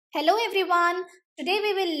Hello everyone. Today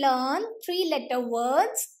we will learn three-letter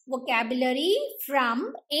words vocabulary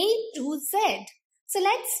from A to Z. So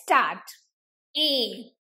let's start.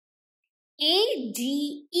 A.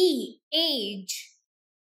 A-G-E, age.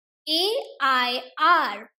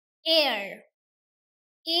 A-I-R, air.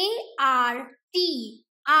 A-R-T,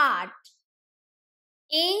 art.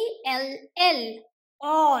 A-L-L,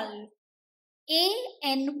 all.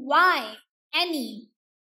 A-N-Y, any.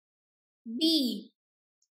 B.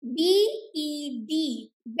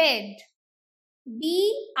 B-E-D, bed.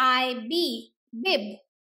 B-I-B, bib.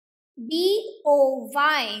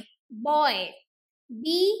 B-O-Y, boy.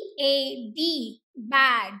 B-A-D,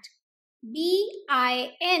 bad.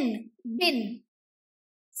 B-I-N, bin.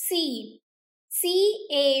 C.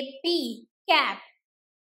 C-A-P, cap.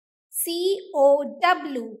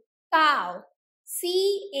 C-O-W, cow.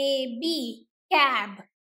 C-A-B, cab.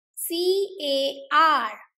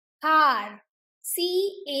 C-A-R, car.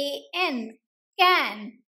 C-A-N,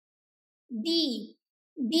 can. D.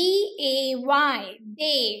 D-A-Y,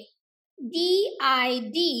 day.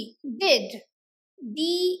 D-I-D, did.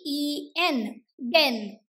 D-E-N,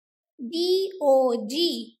 den.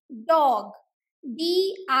 D-O-G, dog.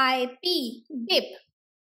 D-I-P, dip.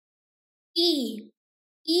 E.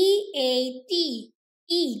 E-A-T,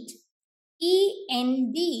 eat.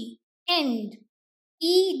 E-N-D, end.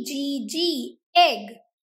 E-G-G, egg.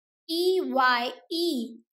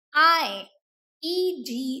 E-Y-E, I.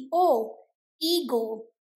 E-G-O, ego.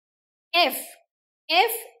 F.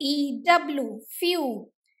 F-E-W, few.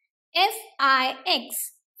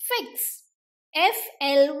 F-I-X, fix.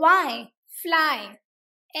 F-L-Y, fly.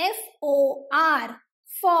 F-O-R,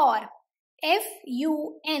 for.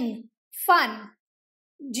 F-U-N, fun.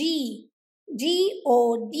 G.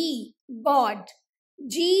 G-O-D, God.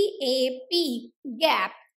 G-A-P,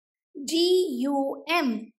 gap.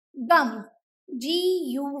 G-U-M, gum.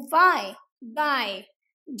 G-U-Y, guy.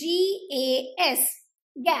 G-A-S,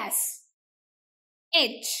 gas.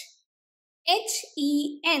 H.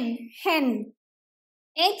 H-E-N, hen.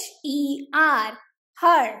 H-E-R,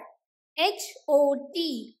 her.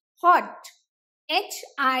 H-O-T, hot.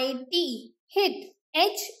 H-I-T, hit.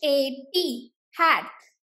 H-A-T, hat.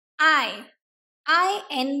 I.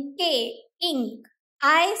 I-N-K, ink.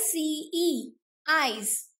 I-C-E,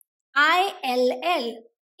 eyes. I-L-L,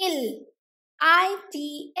 ill.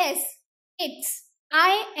 I-T-S, its.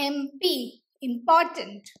 I-M-P,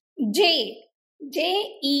 important. J.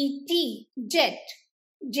 J-E-T, jet.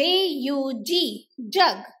 J-U-G,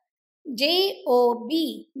 jug.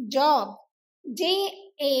 J-O-B, job.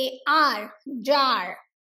 J-A-R, jar.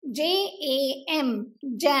 J-A-M,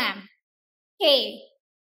 jam. K.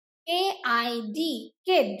 K-I-D,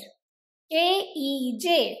 kid.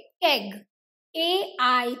 K-E-J, keg.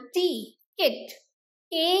 K-I-T, kit.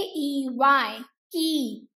 K-E-Y,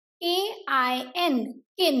 key. K-I-N,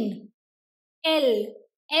 kin. L.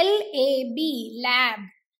 L-A-B, lab.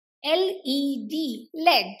 L-E-D,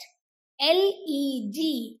 lead.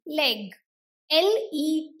 L-E-G, leg.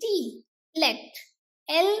 L-E-T, let.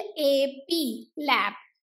 L-A-P, lap.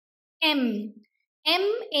 M.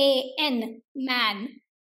 M-A-N, man.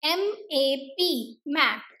 M-A-P,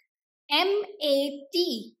 map.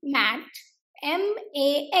 M-A-T, mat.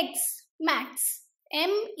 M-A-X, max.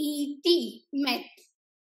 M-E-T, met.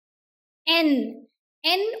 N.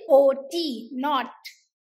 N-O-T, not.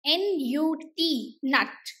 N-U-T, nut.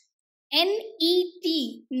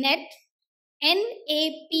 N-E-T, net.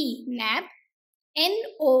 N-A-P, nap.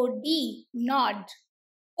 N-O-D, nod.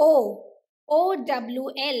 O.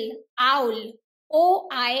 O-W-L, owl.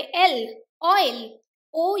 O-I-L, oil.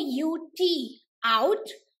 O-U-T, out.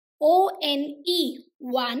 O-N-E,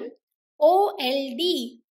 one.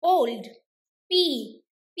 O-L-D, old. P.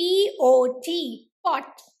 P-O-T,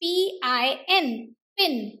 pot. P-I-N,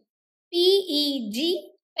 pin.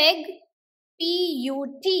 P-E-G, peg.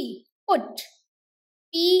 P-U-T, put.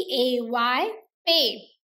 P-A-Y,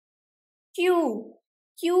 pay. Q.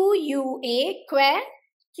 Q-U-A, queer.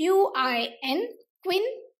 Q-I-N, quin.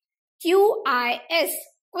 Q-I-S,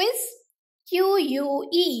 quiz.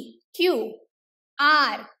 Q-U-E, Q.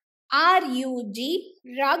 R. R-U-G,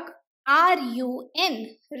 rug.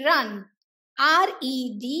 R-U-N, run.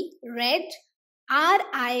 R-E-D, red.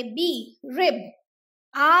 R-I-B, rib.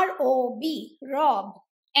 R-O-B, rob.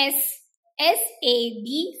 S.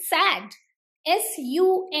 S-A-D, sad.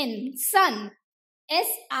 S-U-N, sun.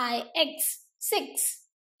 S-I-X, six.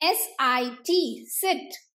 S-I-T,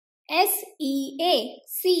 sit. S-E-A,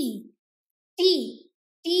 see. T.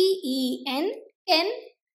 T-E-N, ten.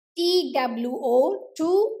 T-W-O,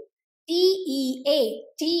 two. T-E-A,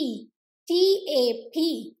 tea.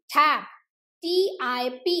 T-A-P, tap.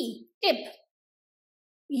 T-I-P, tip.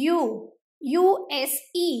 U.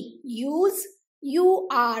 U-S-E, use.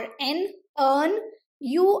 U-R-N, earn.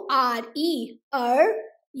 U-R-E,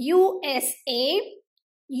 U-S-A,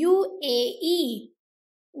 U-A-E.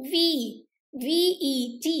 V.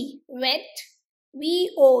 V-E-T, wet.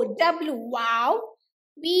 V-O-W, wow.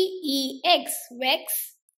 V-E-X,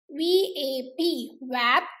 vex. V-A-P,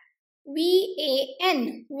 wap.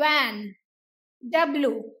 V-A-N, van.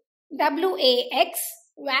 W. W-A-X,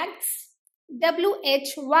 wax.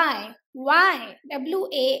 W-H-Y, Y.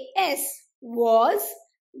 W-A-S, was.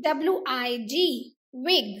 W-I-G,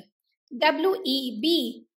 wig.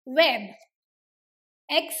 W-E-B, web.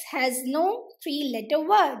 X has no three-letter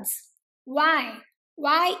words. Y.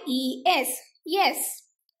 Y-E-S, yes.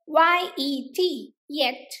 Y-E-T,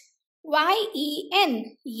 yet.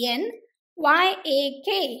 Y-E-N, yen.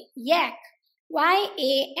 Y-A-K, yak.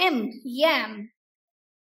 Y-A-M, yam.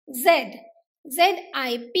 Z.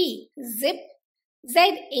 Z-I-P, zip.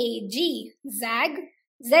 Z-A-G, zag.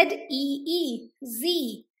 Z-E-E,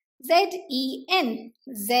 z. Z-E-N,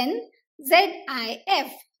 zen.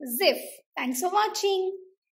 Z-I-F, zif. Thanks for watching.